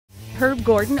Herb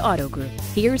Gordon Auto Group.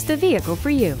 Here's the vehicle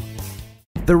for you.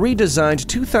 The redesigned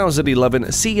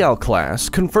 2011 CL Class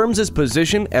confirms its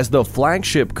position as the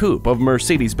flagship coupe of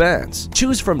Mercedes-Benz.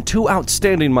 Choose from two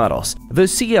outstanding models, the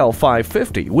CL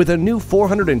 550 with a new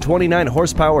 429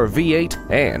 horsepower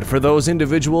V8, and for those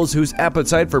individuals whose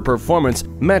appetite for performance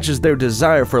matches their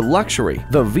desire for luxury,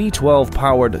 the V12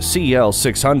 powered CL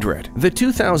 600. The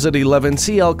 2011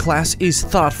 CL Class is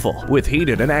thoughtful with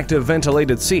heated and active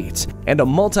ventilated seats and a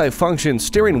multi-function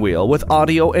steering wheel with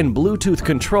audio and Bluetooth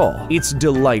control. It's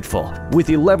delightful with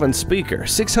 11-speaker,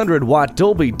 600-watt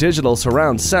Dolby Digital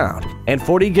surround sound and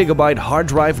 40GB hard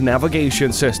drive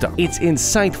navigation system. It's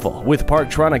insightful with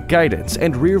Parktronic guidance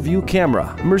and rear-view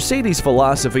camera. Mercedes'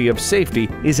 philosophy of safety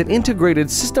is an integrated,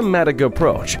 systematic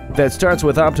approach that starts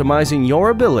with optimizing your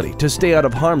ability to stay out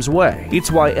of harm's way.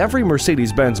 It's why every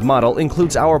Mercedes-Benz model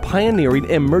includes our pioneering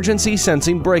emergency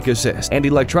sensing brake assist and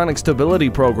electronic stability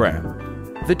program.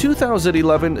 The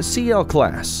 2011 CL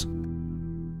Class.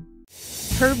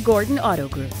 Herb Gordon Auto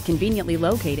Group, conveniently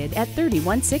located at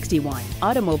 3161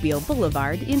 Automobile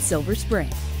Boulevard in Silver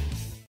Spring.